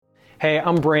Hey,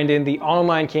 I'm Brandon, the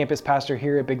online campus pastor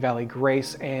here at Big Valley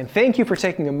Grace, and thank you for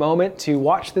taking a moment to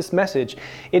watch this message.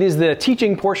 It is the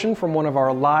teaching portion from one of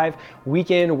our live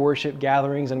weekend worship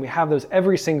gatherings, and we have those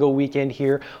every single weekend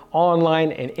here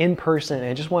online and in person, and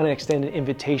I just want to extend an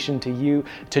invitation to you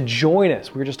to join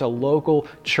us. We're just a local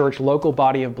church, local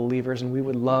body of believers, and we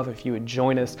would love if you would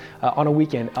join us on a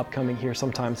weekend upcoming here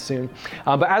sometime soon.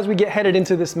 But as we get headed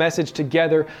into this message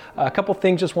together, a couple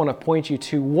things just want to point you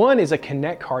to. One is a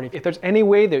Connect card. If there's any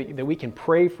way that we can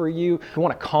pray for you, if you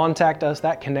want to contact us,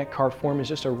 that Connect card form is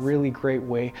just a really great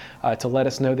way to let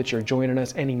us know that you're joining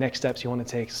us. Any next steps you want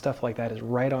to take, stuff like that is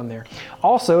right on there.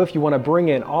 Also, if you want to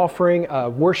bring an offering, a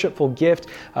worshipful gift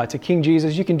to King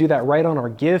Jesus, you can do that right on our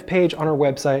Give page on our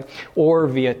website or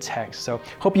via text. So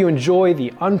hope you enjoy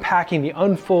the unpacking, the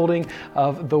unfolding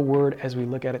of the Word as we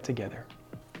look at it together.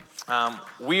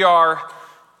 We are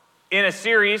in a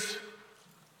series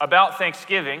about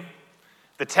Thanksgiving.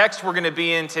 The text we're going to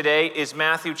be in today is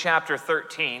Matthew chapter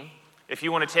 13. If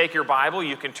you want to take your Bible,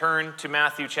 you can turn to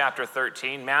Matthew chapter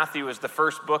 13. Matthew is the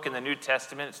first book in the New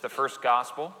Testament. It's the first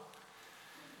gospel.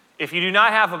 If you do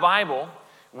not have a Bible,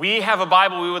 we have a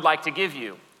Bible we would like to give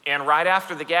you. And right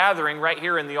after the gathering, right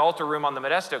here in the altar room on the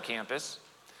Modesto campus,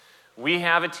 we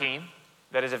have a team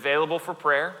that is available for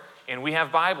prayer, and we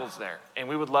have Bibles there. And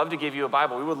we would love to give you a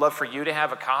Bible. We would love for you to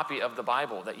have a copy of the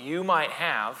Bible, that you might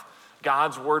have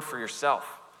God's word for yourself,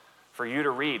 for you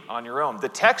to read on your own. The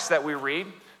texts that we read,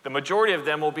 the majority of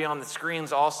them will be on the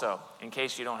screens also, in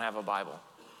case you don't have a Bible.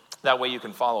 That way you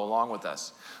can follow along with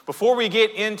us. Before we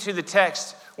get into the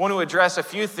text, I want to address a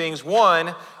few things.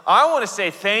 One, I want to say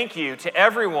thank you to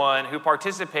everyone who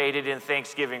participated in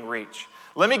Thanksgiving Reach.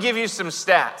 Let me give you some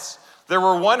stats. There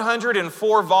were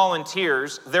 104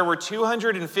 volunteers, there were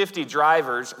 250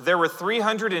 drivers, there were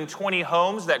 320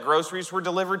 homes that groceries were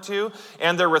delivered to,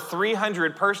 and there were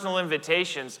 300 personal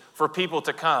invitations for people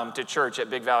to come to church at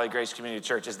Big Valley Grace Community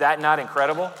Church. Is that not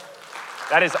incredible?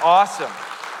 That is awesome.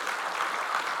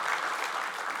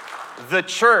 The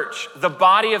church, the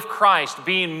body of Christ,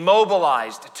 being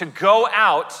mobilized to go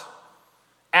out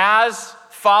as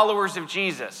followers of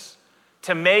Jesus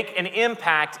to make an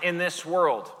impact in this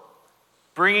world,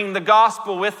 bringing the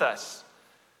gospel with us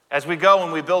as we go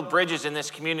and we build bridges in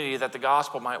this community that the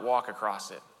gospel might walk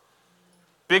across it.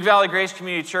 Big Valley Grace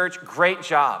Community Church, great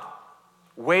job.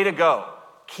 Way to go.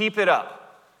 Keep it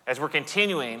up as we're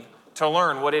continuing to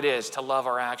learn what it is to love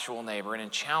our actual neighbor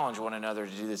and challenge one another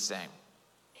to do the same.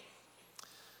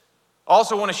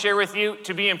 Also want to share with you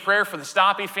to be in prayer for the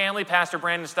Stoppe family. Pastor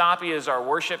Brandon Stoppe is our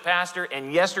worship pastor,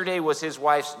 and yesterday was his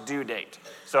wife's due date.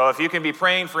 So if you can be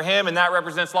praying for him, and that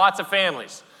represents lots of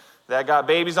families that got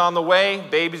babies on the way,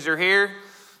 babies are here,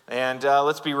 and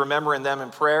let's be remembering them in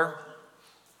prayer.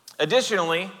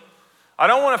 Additionally, I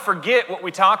don't want to forget what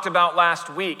we talked about last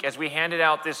week as we handed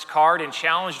out this card and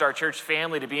challenged our church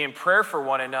family to be in prayer for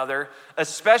one another,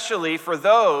 especially for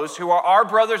those who are our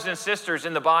brothers and sisters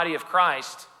in the body of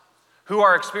Christ who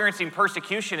are experiencing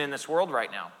persecution in this world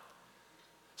right now.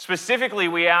 Specifically,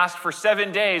 we asked for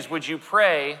 7 days, would you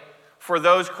pray for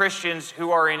those Christians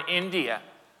who are in India,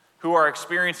 who are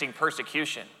experiencing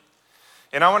persecution?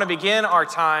 And I want to begin our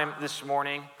time this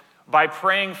morning by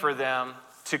praying for them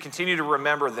to continue to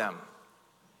remember them.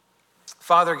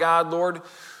 Father God, Lord,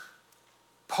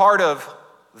 part of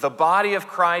the body of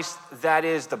Christ, that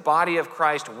is the body of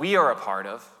Christ we are a part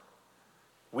of,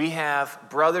 we have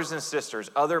brothers and sisters,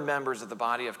 other members of the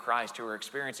body of Christ who are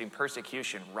experiencing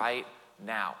persecution right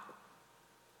now.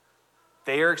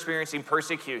 They are experiencing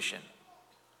persecution,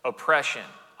 oppression,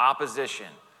 opposition,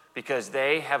 because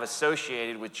they have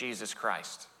associated with Jesus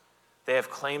Christ. They have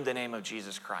claimed the name of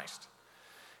Jesus Christ.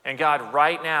 And God,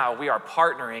 right now, we are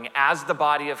partnering as the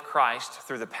body of Christ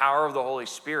through the power of the Holy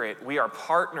Spirit. We are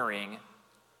partnering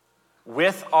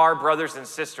with our brothers and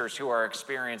sisters who are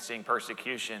experiencing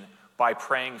persecution by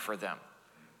praying for them.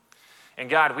 And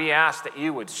God, we ask that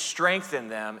you would strengthen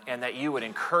them and that you would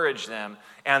encourage them,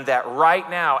 and that right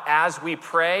now, as we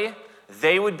pray,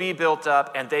 they would be built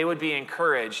up and they would be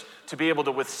encouraged to be able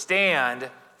to withstand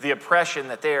the oppression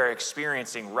that they are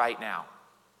experiencing right now.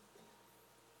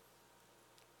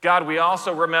 God, we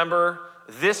also remember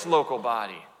this local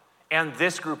body and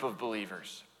this group of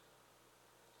believers.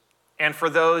 And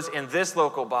for those in this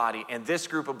local body and this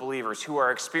group of believers who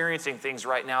are experiencing things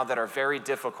right now that are very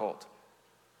difficult,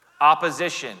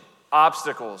 opposition,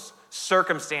 obstacles,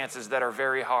 circumstances that are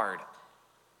very hard.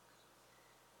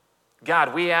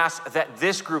 God, we ask that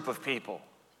this group of people,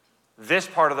 this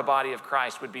part of the body of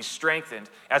Christ, would be strengthened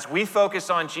as we focus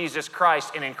on Jesus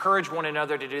Christ and encourage one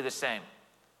another to do the same.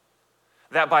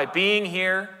 That by being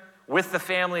here, with the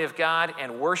family of God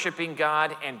and worshiping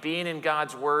God and being in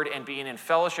God's word and being in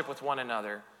fellowship with one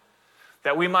another,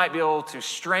 that we might be able to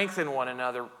strengthen one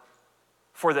another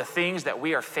for the things that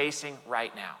we are facing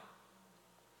right now.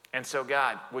 And so,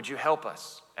 God, would you help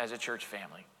us as a church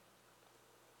family?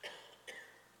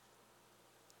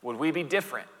 Would we be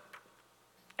different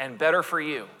and better for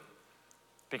you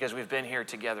because we've been here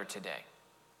together today?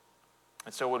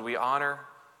 And so would we honor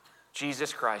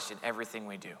Jesus Christ in everything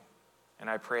we do? And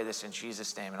I pray this in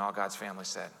Jesus' name, and all God's family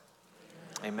said,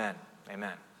 amen.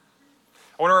 Amen.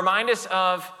 I want to remind us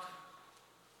of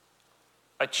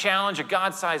a challenge, a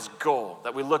God-sized goal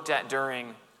that we looked at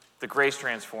during the Grace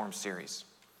Transformed series.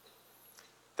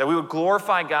 That we would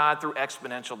glorify God through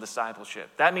exponential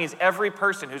discipleship. That means every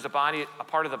person who's a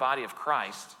part of the body of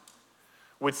Christ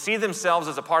would see themselves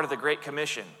as a part of the Great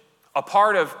Commission, a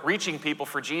part of reaching people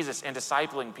for Jesus and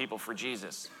discipling people for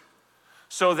Jesus,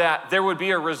 so that there would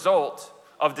be a result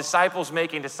of disciples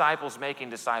making disciples,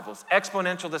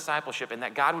 exponential discipleship, and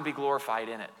that God would be glorified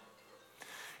in it.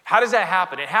 How does that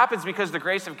happen? It happens because the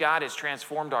grace of God has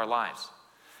transformed our lives.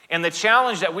 And the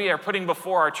challenge that we are putting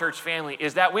before our church family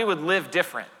is that we would live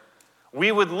different.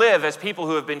 We would live as people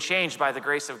who have been changed by the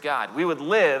grace of God. We would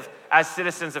live as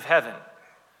citizens of heaven.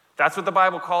 That's what the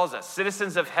Bible calls us,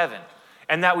 citizens of heaven.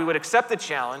 And that we would accept the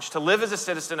challenge to live as a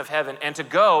citizen of heaven and to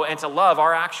go and to love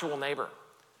our actual neighbor.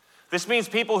 This means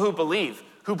people who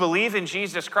believe in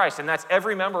Jesus Christ, and that's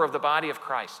every member of the body of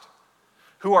Christ,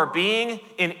 who are being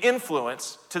an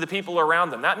influence to the people around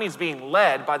them. That means being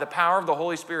led by the power of the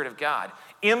Holy Spirit of God,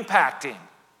 impacting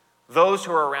those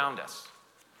who are around us,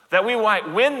 that we might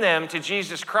win them to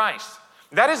Jesus Christ.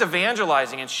 That is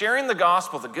evangelizing and sharing the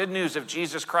gospel, the good news of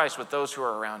Jesus Christ with those who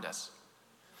are around us.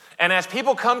 And as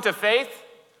people come to faith,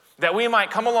 that we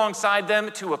might come alongside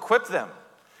them to equip them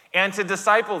and to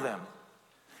disciple them.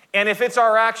 And if it's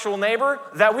our actual neighbor,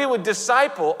 that we would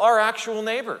disciple our actual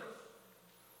neighbor.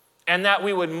 And that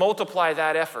we would multiply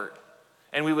that effort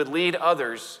and we would lead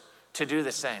others to do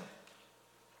the same.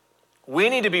 We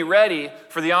need to be ready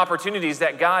for the opportunities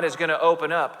that God is going to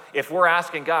open up if we're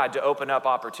asking God to open up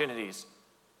opportunities.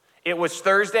 It was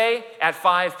Thursday at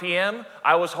 5 p.m.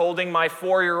 I was holding my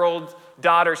 4-year-old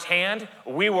daughter's hand.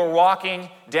 We were walking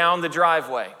down the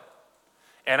driveway.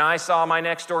 And I saw my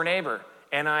next door neighbor.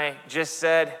 And I just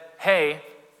said, "Hey,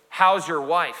 how's your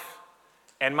wife?"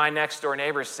 And my next door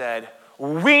neighbor said,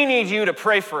 "We need you to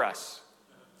pray for us."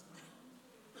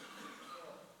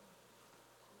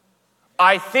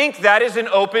 I think that is an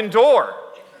open door.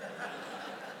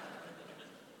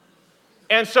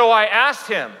 And so I asked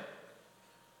him,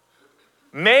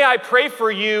 "May I pray for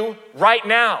you right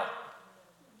now?"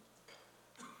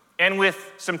 And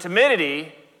with some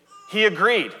timidity, he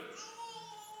agreed.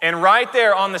 And right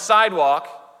there on the sidewalk,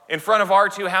 in front of our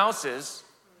 2 houses,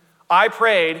 I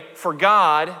prayed for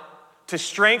God to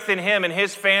strengthen him and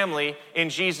his family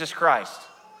in Jesus Christ.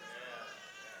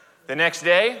 The next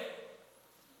day,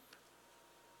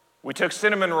 we took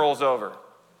cinnamon rolls over.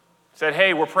 Said,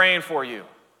 "Hey, we're praying for you."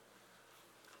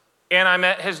 And I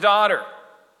met his daughter.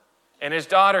 And his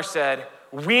daughter said,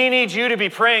 "We need you to be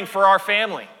praying for our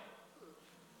family."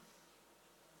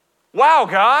 Wow,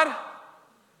 God.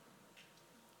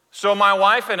 So my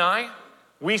wife and I,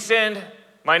 we send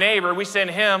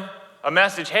him a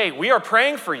message, "Hey, we are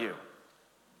praying for you."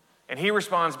 And he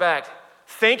responds back,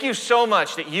 "Thank you so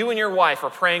much that you and your wife are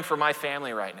praying for my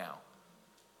family right now."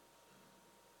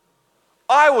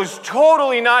 I was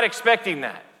totally not expecting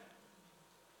that.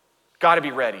 Got to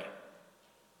be ready.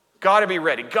 Got to be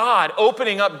ready. God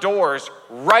opening up doors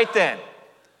right then.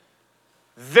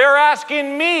 They're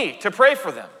asking me to pray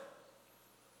for them.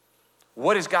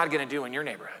 What is God going to do in your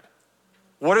neighborhood?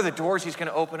 What are the doors he's going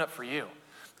to open up for you?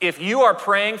 If you are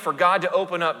praying for God to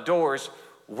open up doors,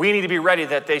 we need to be ready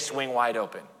that they swing wide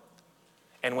open.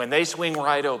 And when they swing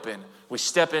wide open, we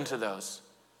step into those.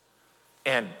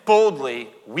 And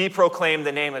boldly, we proclaim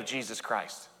the name of Jesus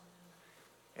Christ.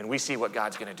 And we see what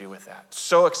God's going to do with that.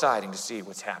 So exciting to see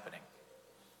what's happening.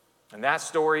 And that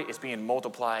story is being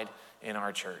multiplied in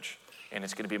our church. And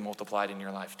it's going to be multiplied in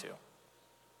your life too.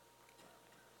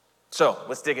 So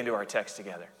let's dig into our text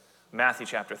together. Matthew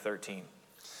chapter 13.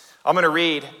 I'm going to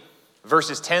read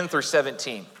verses 10 through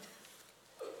 17.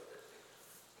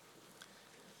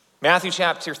 Matthew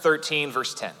chapter 13,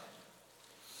 verse 10.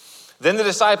 Then the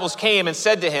disciples came and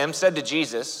said to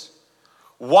Jesus,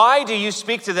 "Why do you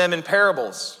speak to them in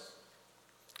parables?"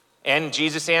 And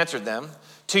Jesus answered them,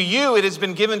 "To you it has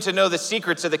been given to know the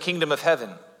secrets of the kingdom of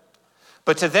heaven,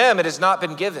 but to them it has not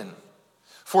been given.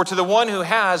 For to the one who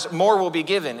has, more will be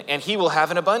given, and he will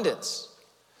have an abundance.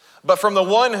 But from the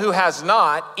one who has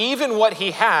not, even what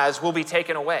he has will be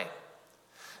taken away.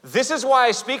 This is why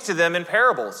I speak to them in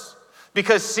parables,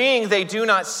 because seeing they do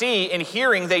not see, and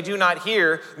hearing they do not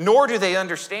hear, nor do they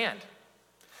understand.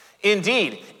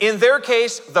 Indeed, in their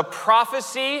case, the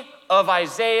prophecy of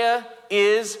Isaiah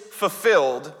is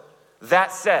fulfilled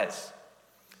that says,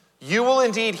 you will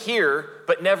indeed hear,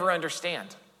 but never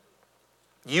understand.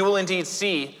 You will indeed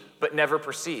see, but never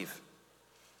perceive.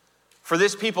 For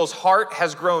this people's heart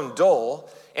has grown dull,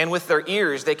 and with their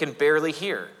ears they can barely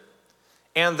hear,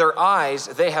 and their eyes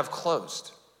they have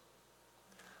closed.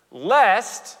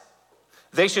 Lest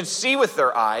they should see with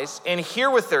their eyes, and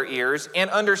hear with their ears, and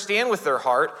understand with their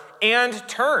heart, and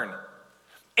turn,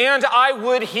 and I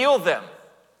would heal them.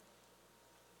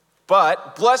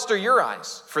 But blessed are your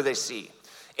eyes, for they see,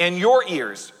 and your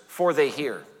ears, for they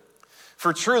hear.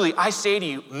 For truly, I say to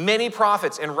you, many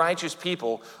prophets and righteous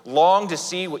people longed to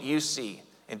see what you see,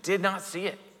 and did not see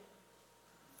it,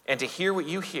 and to hear what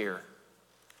you hear,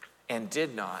 and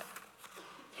did not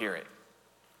hear it.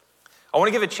 I want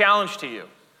to give a challenge to you.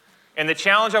 And the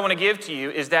challenge I want to give to you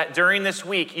is that during this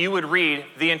week, you would read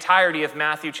the entirety of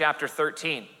Matthew chapter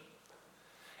 13.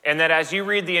 And that as you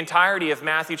read the entirety of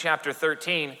Matthew chapter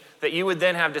 13, that you would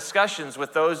then have discussions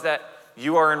with those that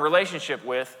you are in relationship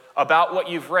with about what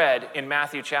you've read in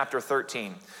Matthew chapter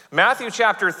 13. Matthew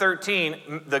chapter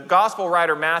 13, the gospel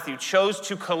writer Matthew chose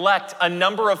to collect a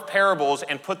number of parables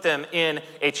and put them in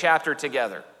a chapter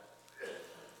together.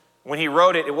 When he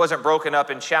wrote it, it wasn't broken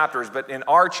up in chapters, but in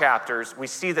our chapters, we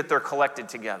see that they're collected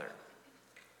together.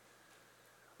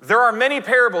 There are many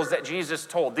parables that Jesus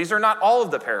told. These are not all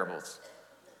of the parables,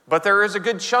 but there is a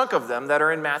good chunk of them that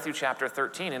are in Matthew chapter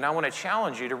 13, and I want to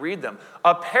challenge you to read them.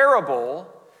 A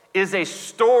parable is a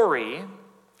story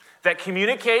that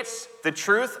communicates the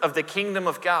truth of the kingdom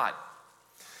of God.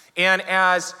 And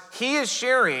as he is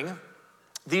sharing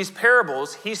these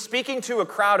parables, he's speaking to a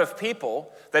crowd of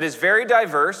people that is very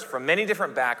diverse from many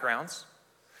different backgrounds.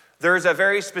 There's a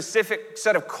very specific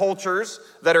set of cultures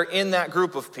that are in that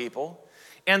group of people.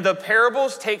 And the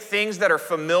parables take things that are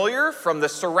familiar from the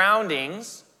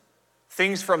surroundings,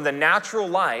 things from the natural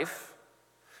life,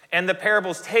 and the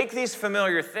parables take these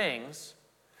familiar things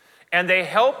and they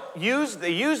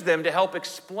use them to help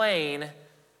explain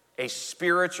a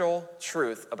spiritual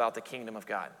truth about the kingdom of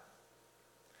God.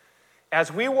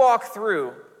 As we walk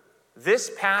through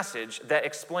this passage that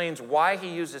explains why he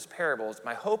uses parables,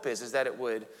 my hope is that it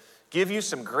would give you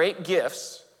some great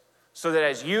gifts so that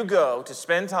as you go to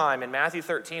spend time in Matthew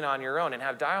 13 on your own and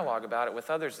have dialogue about it with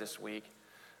others this week,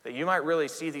 that you might really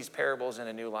see these parables in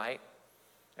a new light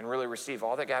and really receive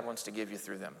all that God wants to give you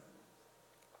through them.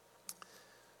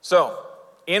 So,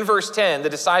 in verse 10, the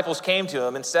disciples came to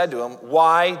him and said to him,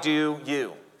 "Why do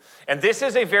you?" And this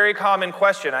is a very common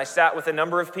question. I sat with a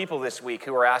number of people this week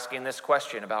who are asking this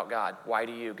question about God. Why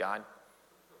do you, God?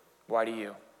 Why do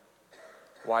you?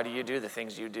 Why do you do the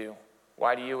things you do?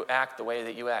 Why do you act the way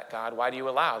that you act, God? Why do you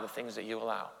allow the things that you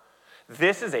allow?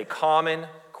 This is a common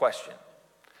question.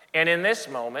 And in this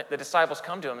moment, the disciples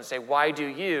come to him and say, "Why do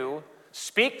you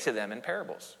speak to them in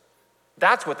parables?"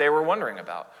 That's what they were wondering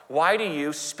about. Why do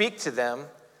you speak to them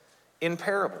in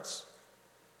parables?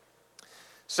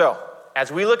 So,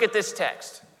 as we look at this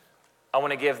text, I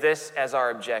want to give this as our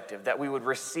objective, that we would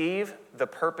receive the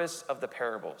purpose of the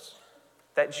parables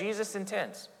that Jesus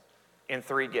intends in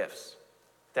 3 gifts.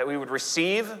 That we would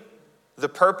receive the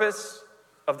purpose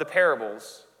of the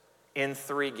parables in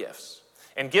 3 gifts.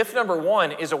 And gift number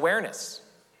 1 is awareness.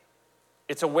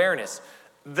 It's awareness.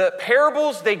 The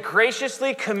parables, they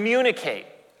graciously communicate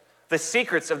the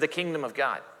secrets of the kingdom of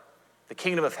God, the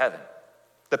kingdom of heaven.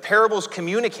 The parables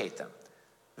communicate them.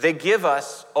 They give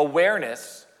us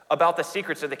awareness about the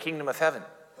secrets of the kingdom of heaven.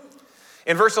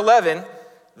 In verse 11,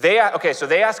 they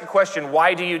ask a question,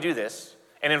 "Why do you do this?"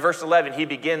 And in verse 11, he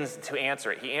begins to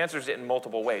answer it. He answers it in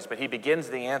multiple ways, but he begins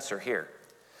the answer here.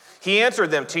 He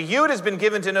answered them, "To you it has been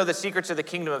given to know the secrets of the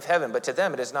kingdom of heaven, but to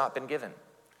them it has not been given."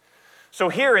 So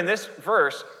here in this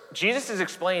verse, Jesus is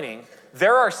explaining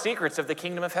there are secrets of the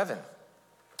kingdom of heaven.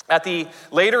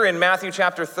 Later in Matthew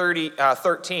chapter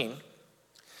 13,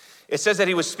 it says that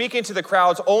he was speaking to the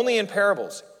crowds only in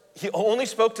parables. He only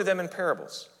spoke to them in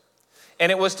parables.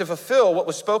 And it was to fulfill what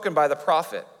was spoken by the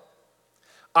prophet.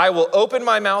 "I will open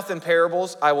my mouth in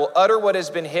parables. I will utter what has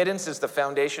been hidden since the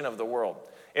foundation of the world."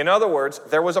 In other words,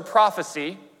 there was a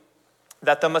prophecy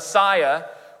that the Messiah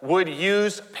would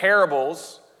use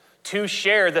parables to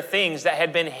share the things that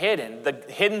had been hidden, the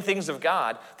hidden things of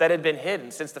God that had been hidden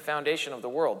since the foundation of the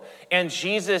world. And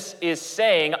Jesus is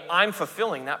saying, I'm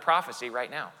fulfilling that prophecy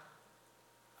right now.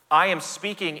 I am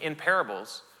speaking in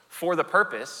parables for the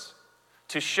purpose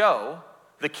to show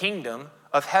the kingdom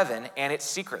of heaven and its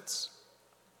secrets.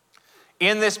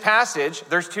 In this passage,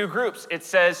 there's two groups. It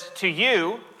says to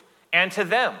you and to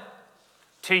them.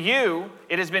 To you,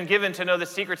 it has been given to know the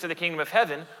secrets of the kingdom of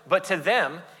heaven, but to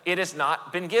them, it has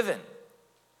not been given.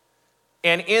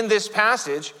 And in this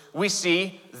passage, we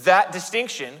see that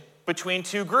distinction between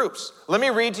two groups. Let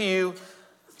me read to you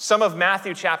some of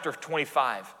Matthew chapter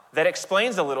 25 that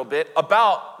explains a little bit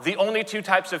about the only two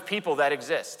types of people that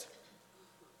exist.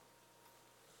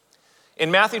 In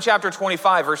Matthew chapter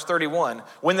 25, verse 31,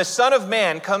 when the Son of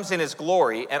Man comes in his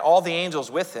glory and all the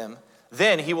angels with him,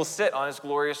 then he will sit on his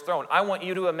glorious throne. I want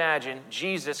you to imagine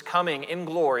Jesus coming in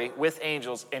glory with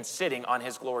angels and sitting on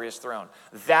his glorious throne.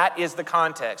 That is the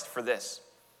context for this.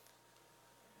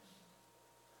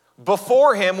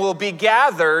 Before him will be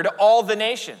gathered all the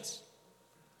nations.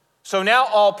 So now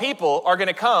all people are going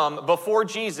to come before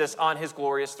Jesus on his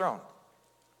glorious throne.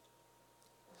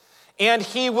 And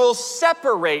he will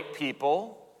separate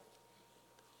people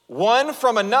one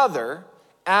from another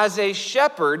as a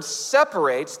shepherd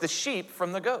separates the sheep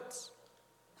from the goats.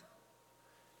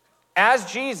 As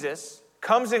Jesus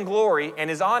comes in glory and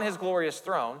is on his glorious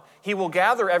throne, he will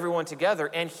gather everyone together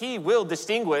and he will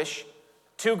distinguish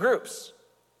two groups.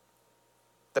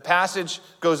 The passage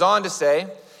goes on to say,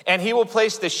 and he will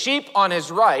place the sheep on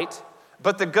his right,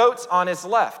 but the goats on his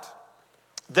left.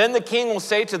 Then the king will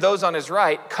say to those on his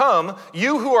right, come,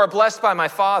 you who are blessed by my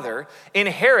Father,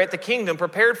 inherit the kingdom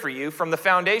prepared for you from the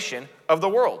foundation of the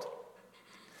world.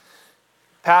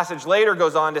 Passage later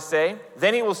goes on to say,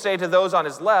 then he will say to those on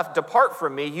his left, depart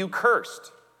from me, you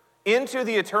cursed, into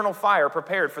the eternal fire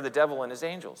prepared for the devil and his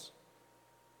angels.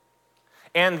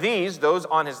 And these, those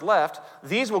on his left,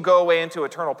 these will go away into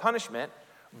eternal punishment,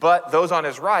 but those on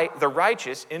his right, the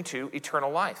righteous, into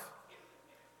eternal life.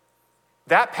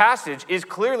 That passage is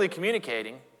clearly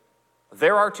communicating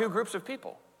there are two groups of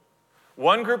people.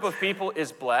 One group of people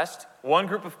is blessed, one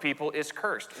group of people is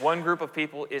cursed. One group of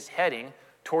people is heading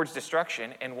towards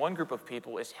destruction, and one group of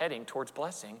people is heading towards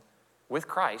blessing with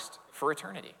Christ for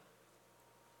eternity.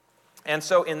 And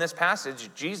so in this passage,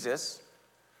 Jesus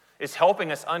is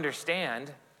helping us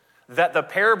understand that the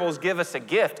parables give us a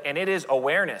gift, and it is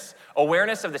awareness.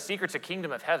 Awareness of the secrets of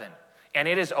kingdom of heaven, and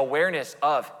it is awareness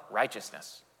of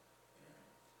righteousness.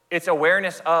 It's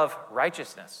awareness of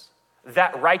righteousness,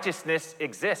 that righteousness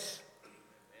exists,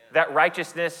 that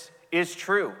righteousness is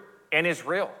true and is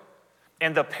real.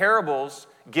 And the parables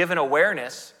give an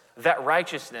awareness that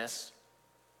righteousness,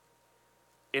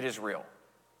 it is real.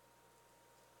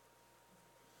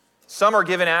 Some are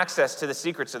given access to the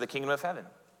secrets of the kingdom of heaven.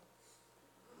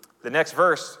 The next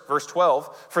verse, verse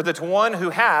 12, for the one who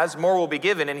has, more will be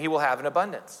given, and he will have an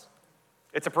abundance.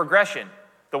 It's a progression.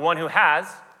 The one who has,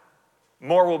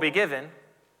 more will be given,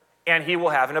 and he will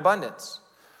have an abundance.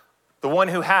 The one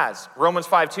who has, Romans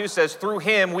 5:2 says, through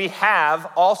him we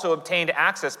have also obtained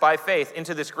access by faith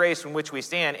into this grace in which we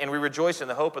stand, and we rejoice in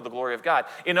the hope of the glory of God.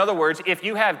 In other words, if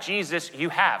you have Jesus, you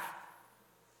have.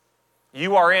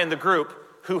 You are in the group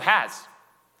who has.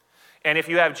 And if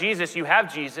you have Jesus, you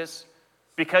have Jesus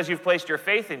because you've placed your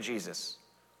faith in Jesus.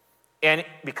 And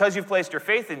because you've placed your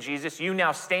faith in Jesus, you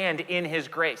now stand in his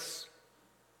grace.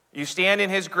 You stand in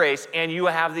his grace, and you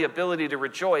have the ability to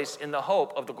rejoice in the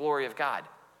hope of the glory of God.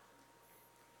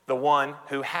 The one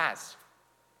who has.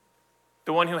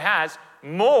 The one who has,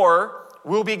 more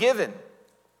will be given.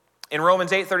 In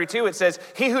Romans 8:32, it says,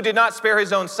 he who did not spare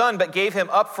his own son, but gave him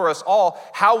up for us all,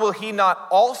 how will he not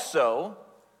also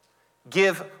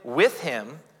give with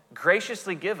him,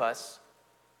 graciously give us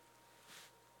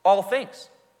all things?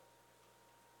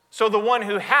 So the one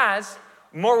who has,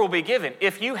 more will be given.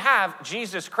 If you have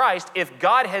Jesus Christ, if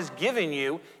God has given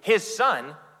you his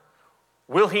son,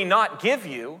 will he not give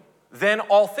you then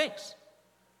all things?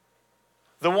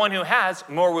 The one who has,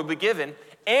 more will be given,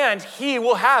 and he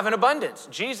will have an abundance.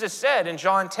 Jesus said in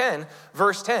John 10,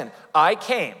 verse 10, I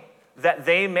came that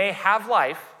they may have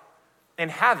life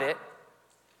and have it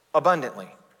abundantly.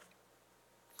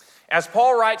 As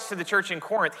Paul writes to the church in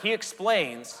Corinth, he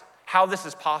explains how this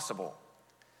is possible.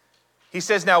 He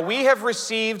says, now we have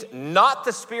received not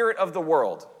the spirit of the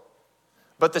world,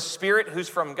 but the Spirit who's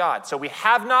from God. So we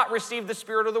have not received the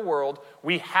spirit of the world.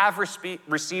 We have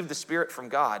received the Spirit from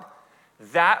God,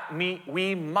 that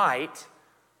we might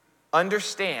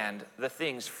understand the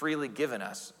things freely given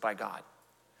us by God.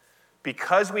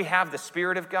 Because we have the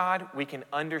Spirit of God, we can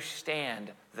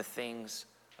understand the things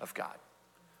of God.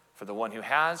 For the one who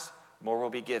has, more will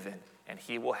be given, and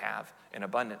he will have an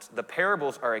abundance. The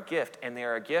parables are a gift, and they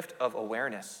are a gift of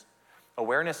awareness.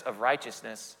 Awareness of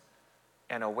righteousness,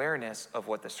 and awareness of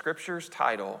what the scriptures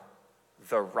title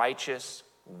the righteous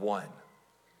one.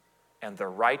 And the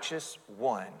righteous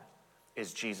one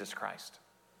is Jesus Christ.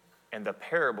 And the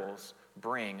parables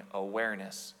bring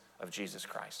awareness of Jesus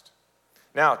Christ.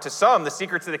 Now, to some, the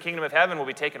secrets of the kingdom of heaven will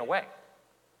be taken away.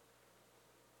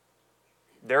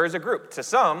 There is a group. To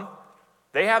some,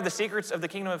 they have the secrets of the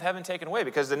kingdom of heaven taken away,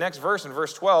 because the next verse, in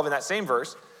verse 12, in that same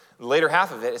verse, the later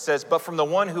half of it, it says, but from the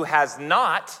one who has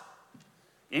not,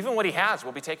 even what he has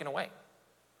will be taken away.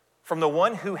 From the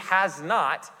one who has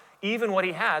not, even what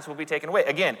he has will be taken away.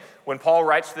 Again, when Paul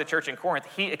writes to the church in Corinth,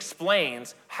 he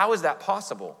explains, how is that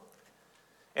possible?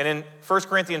 And in 1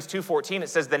 Corinthians 2:14, it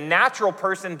says, the natural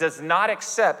person does not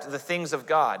accept the things of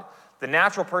God. The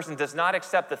natural person does not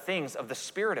accept the things of the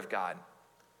Spirit of God,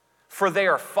 for they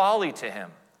are folly to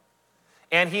him.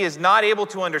 And he is not able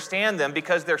to understand them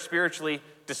because they're spiritually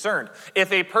discerned.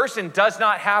 If a person does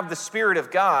not have the Spirit of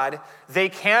God, they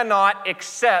cannot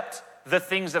accept the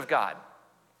things of God.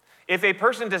 If a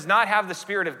person does not have the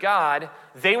Spirit of God,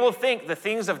 they will think the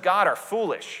things of God are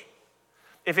foolish.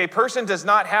 If a person does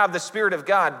not have the Spirit of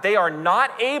God, they are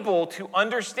not able to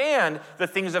understand the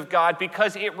things of God,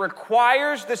 because it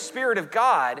requires the Spirit of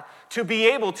God to be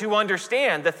able to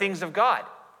understand the things of God.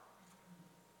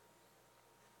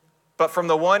 But from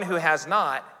the one who has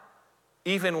not,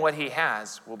 even what he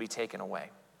has will be taken away.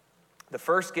 The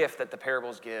first gift that the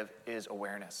parables give is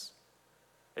awareness.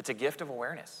 It's a gift of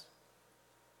awareness.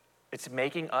 It's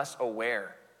making us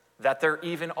aware that there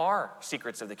even are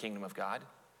secrets of the kingdom of God.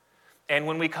 And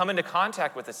when we come into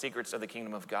contact with the secrets of the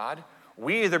kingdom of God,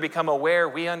 we either become aware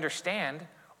we understand,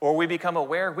 or we become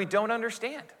aware we don't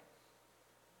understand.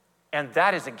 And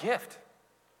that is a gift.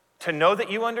 To know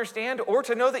that you understand, or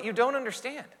to know that you don't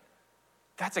understand.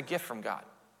 That's a gift from God.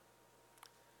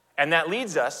 And that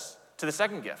leads us to the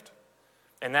second gift,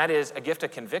 and that is a gift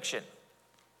of conviction.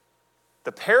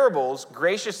 The parables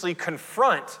graciously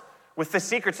confront with the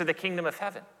secrets of the kingdom of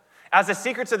heaven. As the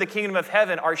secrets of the kingdom of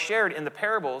heaven are shared in the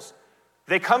parables,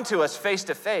 they come to us face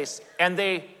to face, and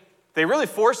they really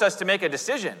force us to make a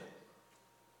decision,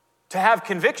 to have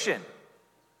conviction,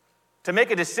 to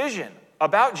make a decision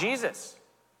about Jesus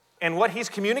and what he's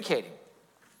communicating.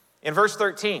 In verse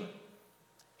 13,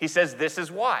 he says, this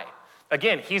is why.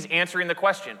 Again, he's answering the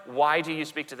question, why do you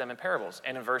speak to them in parables?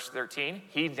 And in verse 13,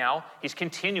 he's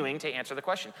continuing to answer the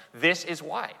question. This is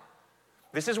why.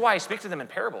 This is why I speak to them in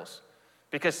parables.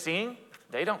 Because seeing,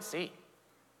 they don't see.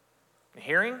 And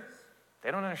hearing,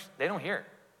 they don't hear.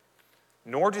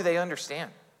 Nor do they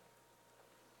understand.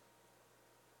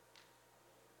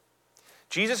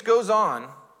 Jesus goes on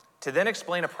to then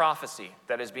explain a prophecy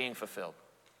that is being fulfilled.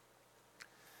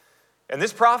 And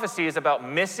this prophecy is about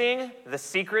missing the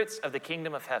secrets of the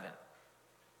kingdom of heaven.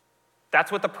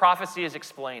 That's what the prophecy is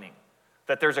explaining,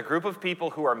 that there's a group of people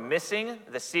who are missing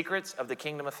the secrets of the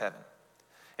kingdom of heaven.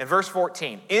 In verse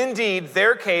 14, indeed,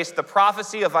 their case, the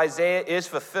prophecy of Isaiah is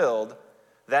fulfilled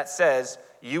that says,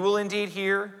 you will indeed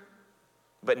hear,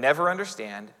 but never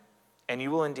understand, and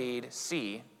you will indeed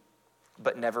see,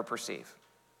 but never perceive.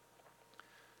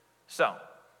 So,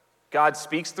 God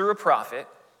speaks through a prophet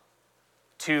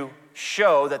to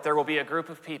show that there will be a group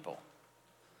of people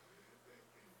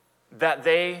that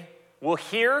they will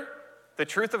hear the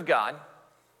truth of God,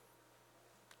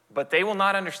 but they will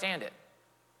not understand it.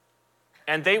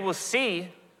 And they will see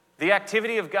the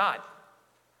activity of God,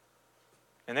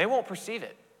 and they won't perceive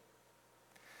it.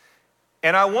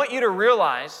 And I want you to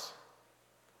realize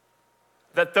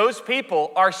that those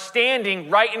people are standing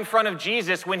right in front of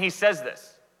Jesus when he says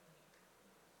this.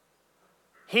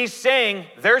 He's saying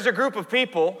there's a group of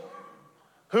people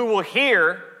who will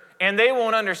hear and they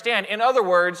won't understand. In other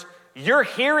words, you're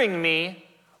hearing me,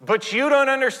 but you don't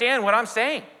understand what I'm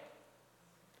saying.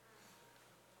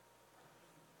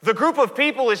 The group of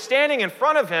people is standing in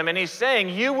front of him and he's saying,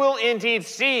 you will indeed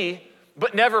see,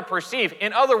 but never perceive.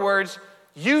 In other words,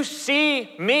 you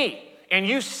see me and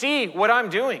you see what I'm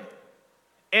doing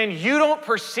and you don't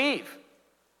perceive.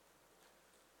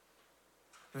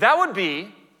 That would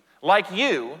be like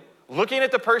you looking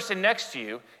at the person next to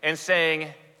you and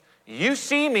saying, you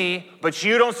see me, but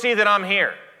you don't see that I'm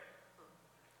here.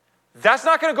 That's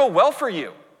not going to go well for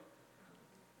you.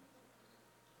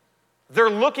 They're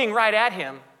looking right at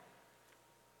him.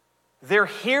 They're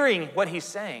hearing what he's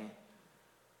saying,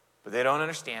 but they don't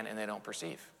understand and they don't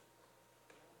perceive.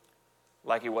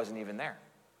 Like he wasn't even there.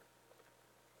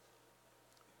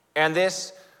 And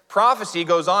this prophecy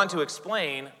goes on to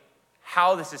explain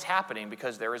how this is happening,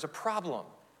 because there is a problem.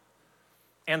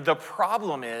 And the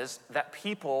problem is that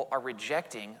people are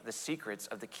rejecting the secrets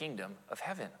of the kingdom of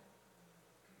heaven.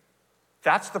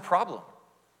 That's the problem.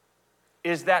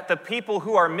 Is that the people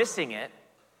who are missing it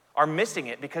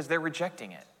because they're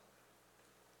rejecting it.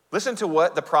 Listen to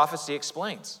what the prophecy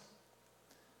explains.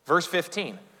 Verse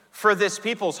 15, for this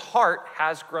people's heart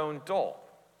has grown dull.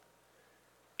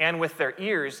 and with their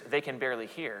ears they can barely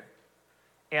hear,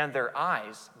 and their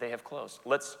eyes they have closed.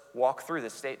 Let's walk through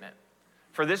this statement.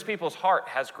 For this people's heart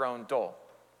has grown dull.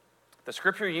 The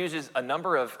scripture uses a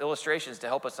number of illustrations to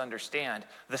help us understand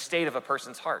the state of a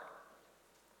person's heart.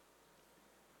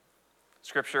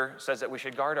 Scripture says that we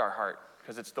should guard our heart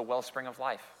because it's the wellspring of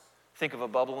life. Think of a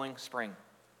bubbling spring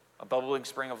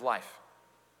of life.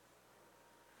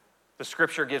 The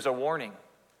scripture gives a warning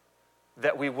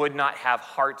that we would not have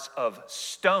hearts of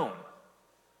stone.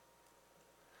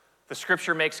 The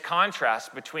scripture makes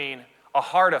contrast between a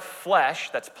heart of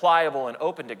flesh that's pliable and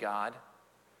open to God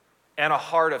and a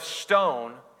heart of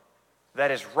stone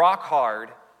that is rock hard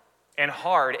and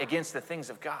hard against the things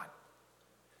of God.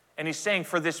 And he's saying,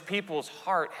 for this people's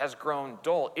heart has grown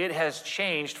dull. It has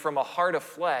changed from a heart of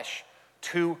flesh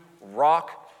to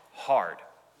rock hard,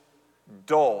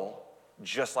 dull,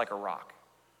 just like a rock.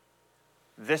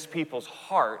 This people's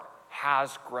heart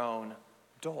has grown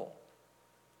dull.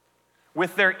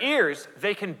 With their ears,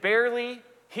 they can barely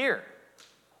hear.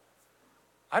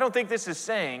 I don't think this is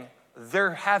saying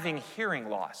they're having hearing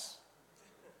loss.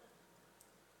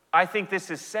 I think this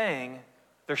is saying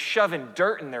they're shoving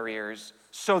dirt in their ears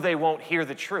so they won't hear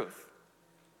the truth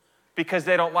because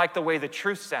they don't like the way the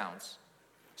truth sounds.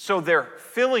 So they're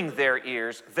filling their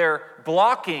ears, they're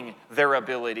blocking their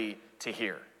ability to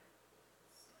hear.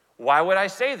 Why would I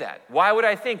say that? Why would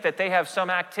I think that they have some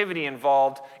activity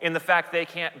involved in the fact they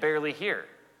can't barely hear?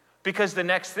 Because the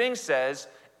next thing says,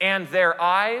 and their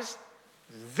eyes,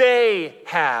 they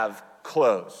have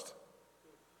closed.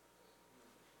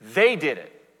 They did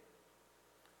it.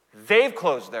 They've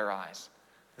closed their eyes.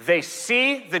 They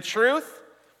see the truth,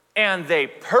 and they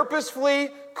purposefully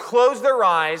close their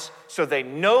eyes so they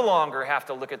no longer have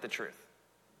to look at the truth.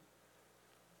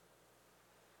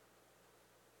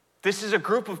 This is a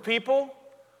group of people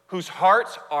whose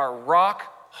hearts are rock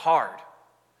hard,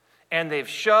 and they've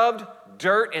shoved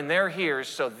dirt in their ears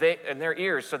so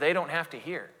they don't have to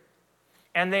hear.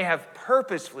 And they have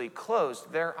purposefully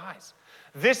closed their eyes.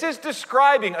 This is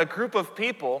describing a group of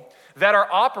people that are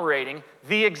operating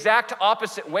the exact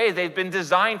opposite way they've been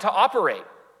designed to operate.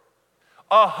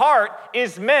 A heart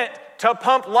is meant to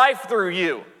pump life through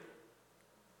you.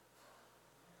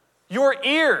 Your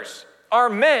ears are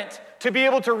meant to be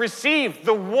able to receive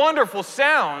the wonderful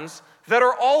sounds that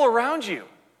are all around you.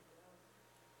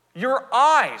 Your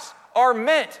eyes are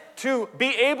meant to be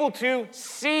able to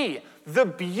see the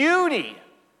beauty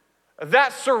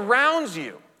that surrounds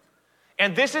you.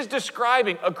 And this is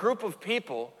describing a group of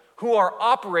people who are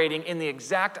operating in the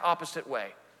exact opposite way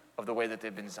of the way that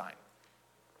they've been designed.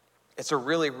 It's a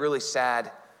really, really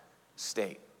sad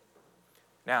state.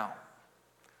 Now,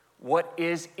 what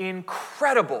is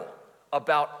incredible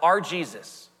about our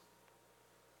Jesus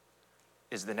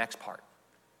is the next part,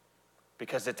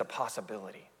 because it's a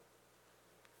possibility.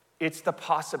 It's the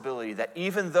possibility that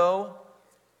even though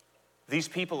these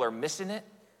people are missing it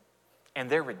and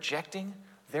they're rejecting,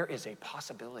 there is a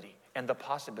possibility, and the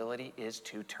possibility is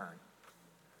to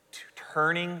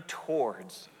turning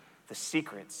towards the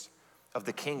secrets of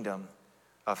the kingdom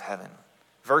of heaven.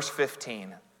 Verse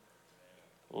 15,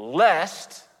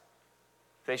 lest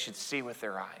they should see with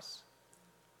their eyes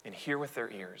and hear with their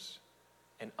ears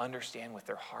and understand with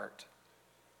their heart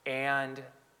and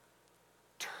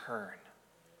turn,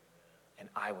 and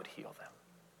I would heal them.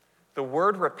 The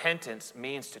word repentance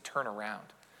means to turn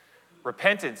around.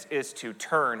 Repentance is to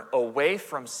turn away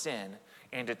from sin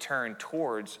and to turn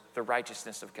towards the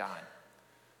righteousness of God.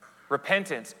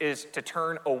 Repentance is to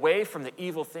turn away from the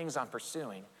evil things I'm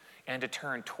pursuing and to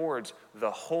turn towards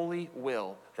the holy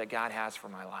will that God has for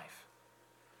my life.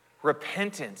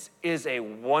 Repentance is a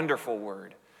wonderful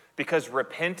word because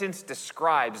repentance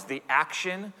describes the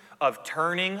action of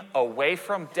turning away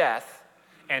from death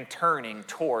and turning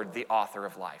toward the author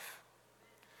of life.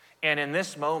 And in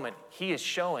this moment, he is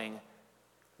showing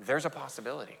there's a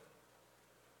possibility.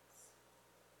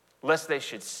 Lest they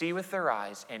should see with their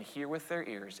eyes and hear with their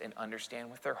ears and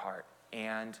understand with their heart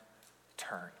and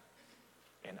turn,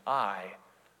 and I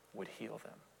would heal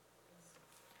them.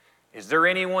 Is there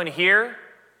anyone here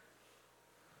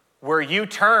where you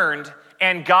turned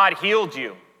and God healed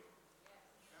you?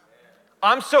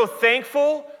 I'm so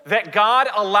thankful that God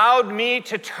allowed me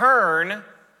to turn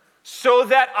so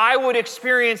that I would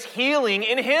experience healing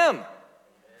in him.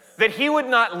 That he would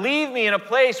not leave me in a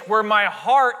place where my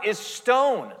heart is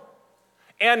stone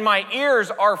and my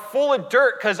ears are full of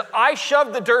dirt because I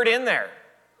shoved the dirt in there.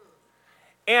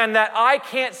 And that I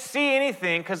can't see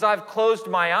anything because I've closed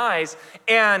my eyes.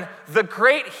 And the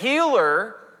great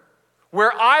healer,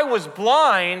 where I was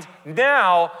blind,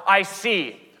 now I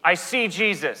see. I see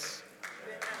Jesus.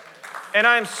 And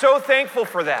I'm so thankful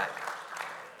for that.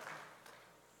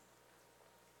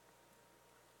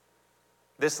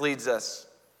 This leads us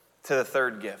to the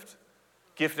third gift.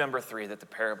 Gift number 3 that the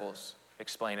parables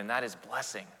explain, and that is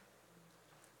blessing.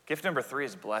 Gift number 3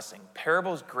 is blessing.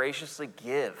 Parables graciously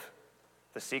give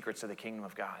the secrets of the kingdom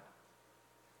of God.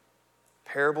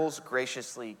 Parables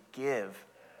graciously give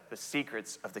the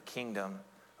secrets of the kingdom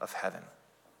of heaven.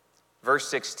 Verse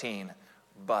 16,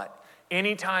 but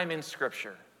anytime in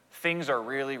Scripture things are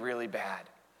really, really bad,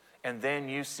 and then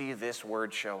you see this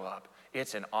word show up,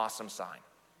 it's an awesome sign.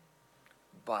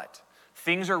 But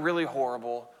things are really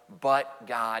horrible, but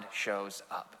God shows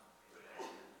up.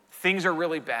 Things are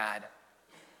really bad.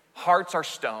 Hearts are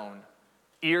stone,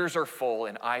 ears are full,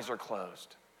 and eyes are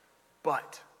closed.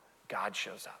 But God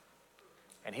shows up.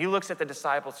 And he looks at the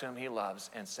disciples whom he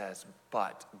loves and says,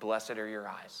 but blessed are your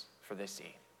eyes, for they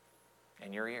see,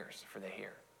 and your ears, for they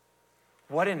hear.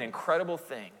 What an incredible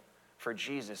thing for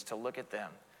Jesus to look at them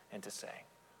and to say,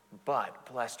 but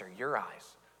blessed are your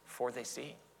eyes, for they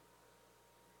see,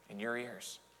 and your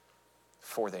ears,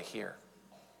 for they hear.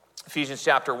 Ephesians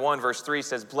chapter 1, verse 3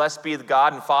 says, blessed be the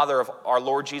God and Father of our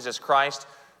Lord Jesus Christ,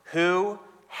 who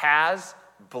has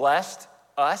blessed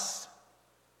us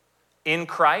in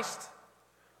Christ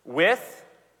with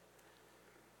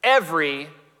every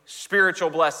spiritual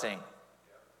blessing.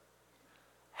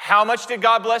 How much did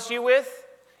God bless you with?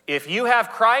 If you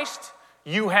have Christ,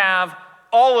 you have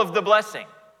all of the blessing.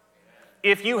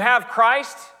 If you have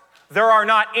Christ, there are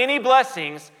not any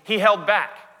blessings he held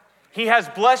back. He has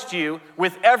blessed you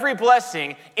with every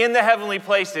blessing in the heavenly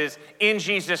places in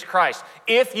Jesus Christ.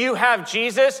 If you have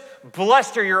Jesus,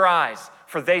 blessed are your eyes,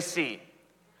 for they see.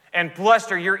 And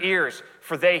blessed are your ears,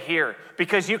 for they hear.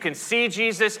 Because you can see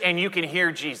Jesus and you can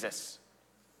hear Jesus.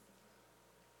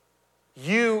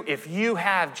 If you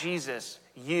have Jesus,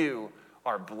 you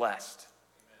are blessed.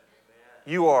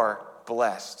 You are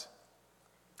blessed.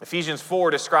 Ephesians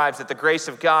 4 describes that the grace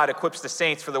of God equips the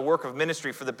saints for the work of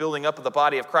ministry, for the building up of the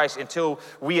body of Christ, until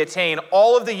we attain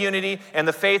all of the unity and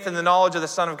the faith and the knowledge of the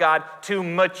Son of God, to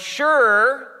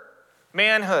mature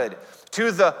manhood,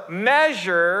 to the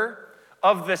measure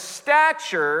of the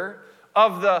stature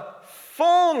of the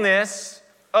fullness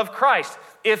of Christ.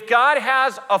 If God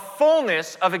has a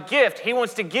fullness of a gift he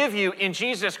wants to give you in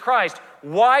Jesus Christ,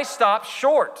 why stop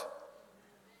short?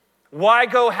 Why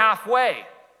go halfway?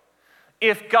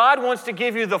 If God wants to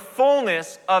give you the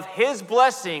fullness of his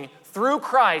blessing through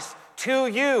Christ to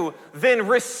you, then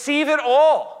receive it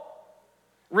all.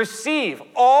 Receive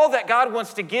all that God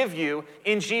wants to give you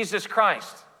in Jesus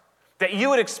Christ, that you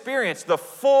would experience the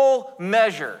full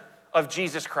measure of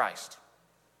Jesus Christ.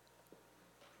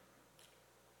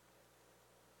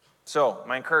 So,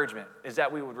 my encouragement is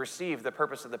that we would receive the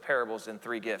purpose of the parables in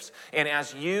 3 gifts. And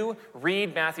as you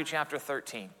read Matthew chapter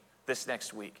 13 this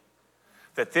next week,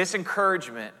 that this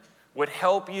encouragement would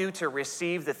help you to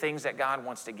receive the things that God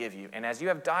wants to give you. And as you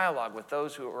have dialogue with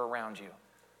those who are around you,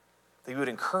 that you would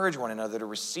encourage one another to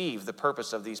receive the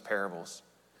purpose of these parables.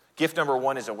 Gift number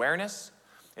 1 is awareness.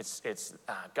 It's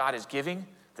God is giving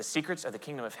the secrets of the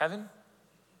kingdom of heaven.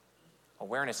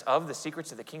 Awareness of the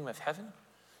secrets of the kingdom of heaven.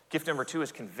 Gift number 2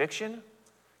 is conviction.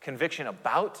 Conviction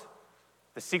about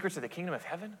the secrets of the kingdom of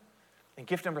heaven. And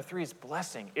gift number 3 is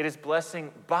blessing. It is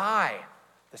blessing by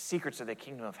the secrets of the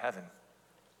kingdom of heaven.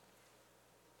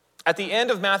 At the end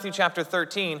of Matthew chapter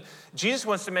 13, Jesus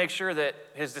wants to make sure that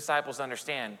his disciples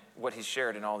understand what he's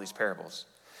shared in all these parables.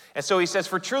 And so he says,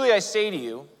 for truly I say to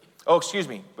you,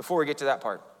 before we get to that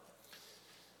part.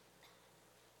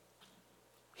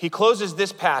 He closes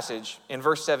this passage in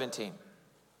verse 17.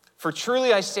 For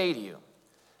truly I say to you,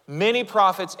 many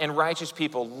prophets and righteous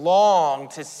people long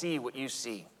to see what you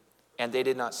see, and they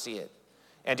did not see it.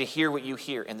 And to hear what you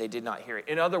hear, and they did not hear it.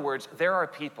 In other words, there are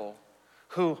people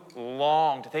who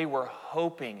longed, they were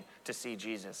hoping to see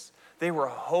Jesus. They were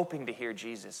hoping to hear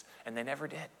Jesus, and they never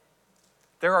did.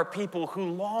 There are people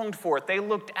who longed for it. They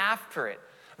looked after it.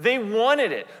 They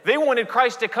wanted it. They wanted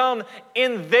Christ to come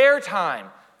in their time.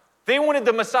 They wanted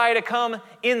the Messiah to come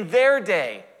in their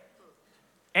day,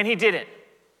 and he didn't.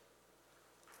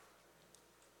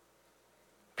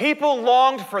 People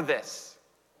longed for this.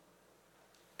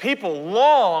 People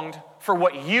longed for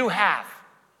what you have.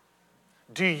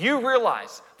 Do you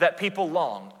realize that people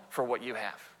long for what you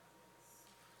have?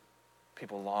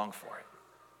 People long for it.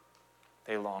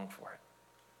 They long for it.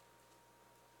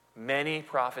 Many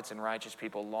prophets and righteous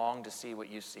people long to see what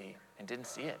you see and didn't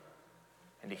see it,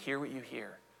 and to hear what you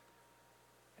hear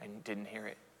and didn't hear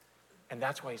it. And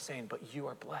that's why he's saying, but you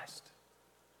are blessed,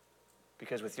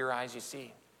 because with your eyes you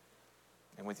see,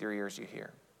 and with your ears you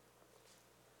hear.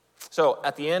 So,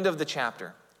 at the end of the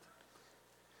chapter,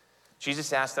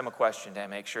 Jesus asked them a question to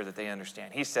make sure that they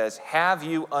understand. He says, have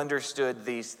you understood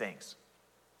these things?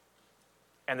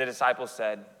 And the disciples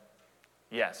said,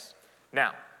 yes.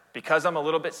 Now, because I'm a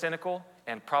little bit cynical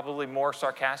and probably more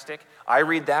sarcastic, I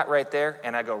read that right there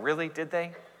and I go, really? Did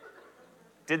they?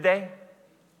 Did they?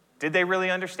 Did they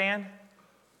really understand?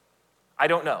 I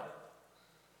don't know.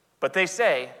 But they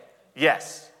say,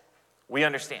 yes, we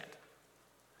understand.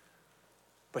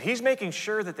 But he's making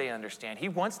sure that they understand. He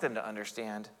wants them to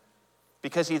understand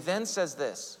because he then says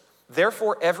this,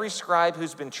 therefore every scribe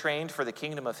who's been trained for the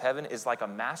kingdom of heaven is like a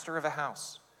master of a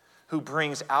house who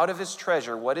brings out of his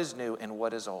treasure what is new and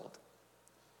what is old.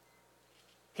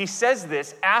 He says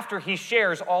this after he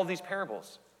shares all these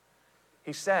parables.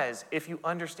 He says, if you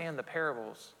understand the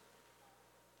parables,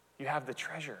 you have the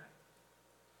treasure.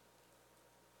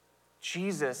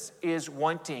 Jesus is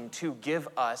wanting to give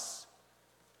us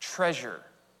treasure,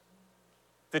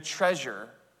 the treasure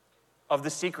of the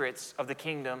secrets of the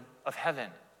kingdom of heaven,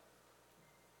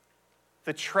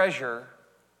 the treasure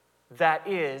that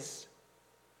is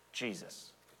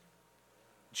Jesus.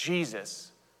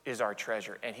 Jesus is our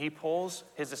treasure. And he pulls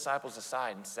his disciples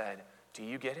aside and said, do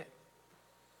you get it?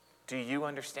 Do you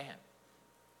understand?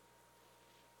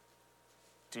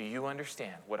 Do you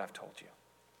understand what I've told you?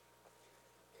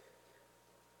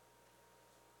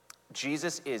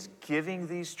 Jesus is giving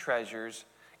these treasures,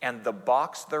 and the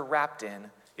box they're wrapped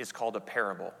in is called a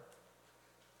parable.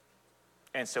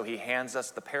 And so he hands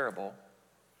us the parable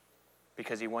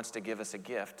because he wants to give us a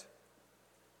gift.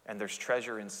 And there's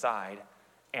treasure inside,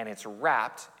 and it's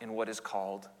wrapped in what is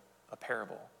called a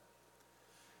parable.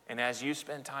 And as you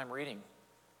spend time reading,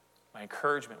 my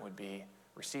encouragement would be,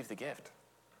 receive the gift.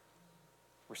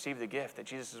 Receive the gift that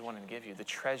Jesus is wanting to give you, the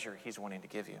treasure he's wanting to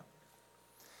give you.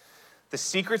 The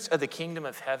secrets of the kingdom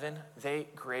of heaven, they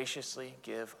graciously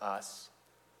give us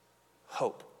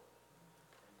hope.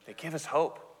 They give us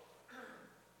hope.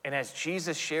 And as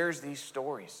Jesus shares these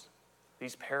stories,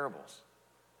 these parables,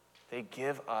 they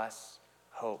give us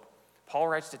hope. Paul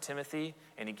writes to Timothy,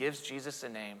 and he gives Jesus a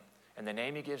name. And the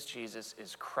name he gives Jesus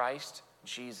is Christ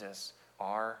Jesus,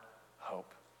 our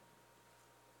hope.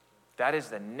 That is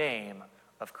the name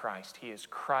of Christ. He is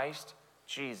Christ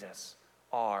Jesus,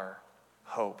 our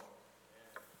hope.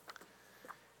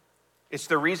 It's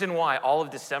the reason why all of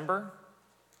December,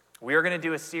 we are going to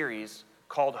do a series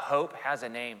called Hope Has a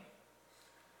Name.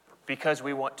 Because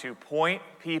we want to point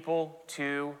people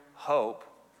to hope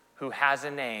who has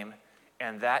a name,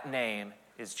 and that name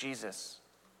is Jesus.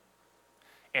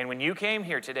 And when you came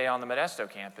here today on the Modesto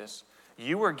campus,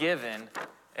 you were given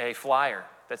a flyer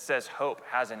that says Hope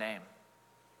Has a Name.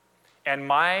 And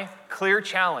my clear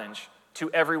challenge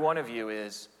to every one of you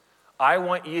is, I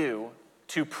want you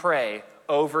to pray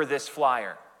over this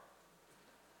flyer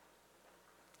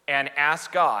and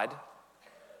ask God,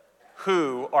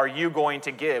 who are you going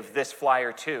to give this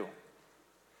flyer to?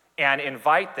 And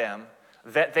invite them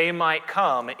that they might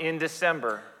come in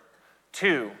December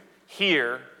to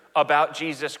hear about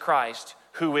Jesus Christ,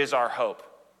 who is our hope.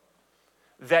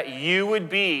 That you would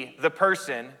be the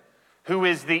person who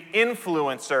is the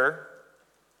influencer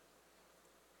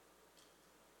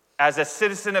as a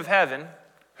citizen of heaven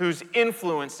who's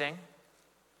influencing,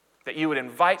 that you would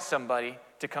invite somebody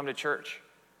to come to church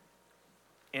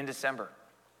in December.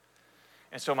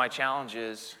 And so my challenge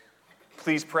is,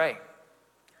 please pray.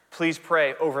 Please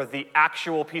pray over the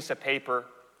actual piece of paper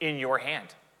in your hand.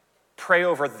 Pray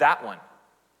over that one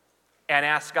and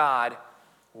ask God,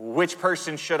 which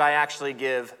person should I actually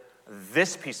give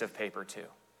this piece of paper to?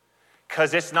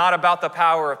 Because it's not about the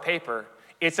power of paper,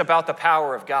 it's about the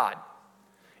power of God.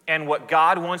 And what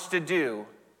God wants to do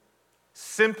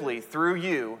simply through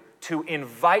you to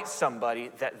invite somebody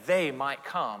that they might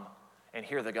come and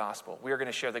hear the gospel. We are going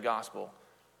to share the gospel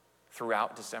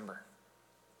throughout December.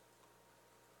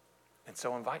 And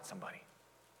so invite somebody.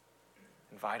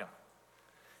 Invite them.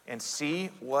 And see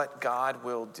what God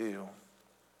will do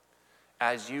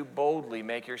as you boldly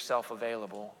make yourself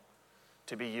available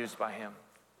to be used by him.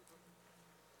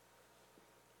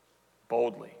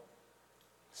 Boldly.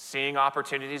 Seeing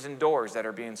opportunities and doors that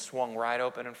are being swung right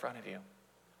open in front of you.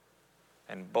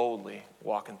 And boldly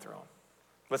walking through them.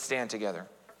 Let's stand together.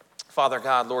 Father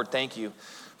God, Lord, thank you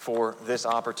for this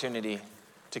opportunity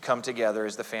to come together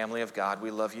as the family of God. We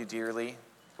love you dearly.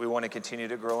 We want to continue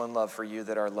to grow in love for you,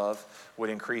 that our love would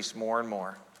increase more and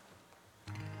more.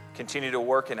 Continue to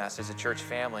work in us as a church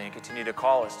family and continue to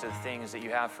call us to the things that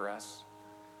you have for us.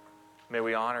 May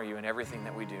we honor you in everything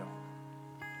that we do.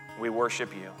 We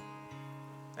worship you.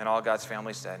 And all God's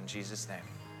family said, in Jesus' name,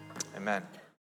 amen.